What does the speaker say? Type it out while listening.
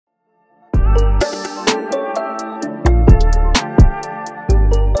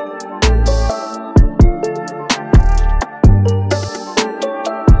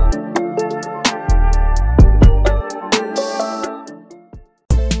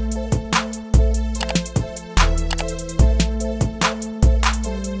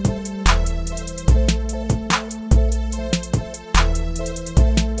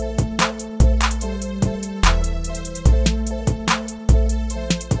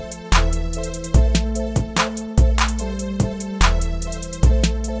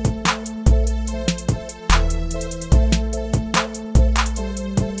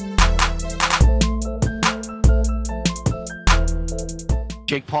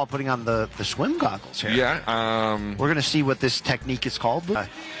Paul putting on the swim goggles here. Yeah. We're going to see what this technique is called.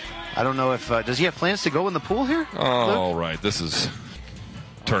 I don't know if does he have plans to go in the pool here? Oh, right. This is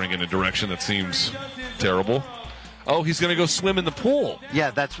turning in a direction that seems terrible. Oh, he's going to go swim in the pool.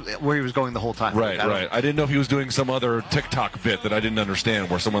 Yeah, that's where he was going the whole time. Right. I didn't know if he was doing some other TikTok bit that I didn't understand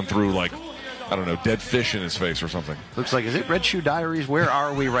where someone threw, like, I don't know, dead fish in his face or something. Looks like, is it Red Shoe Diaries? Where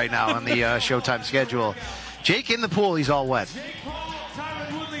are we right now on the Showtime schedule? Jake in the pool, he's all wet.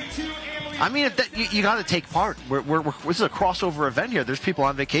 I mean, if that, you got to take part. This is a crossover event here. There's people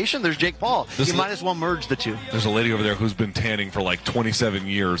on vacation. There's Jake Paul. You might as well merge the two. There's a lady over there who's been tanning for like 27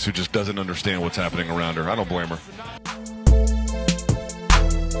 years who just doesn't understand what's happening around her. I don't blame her.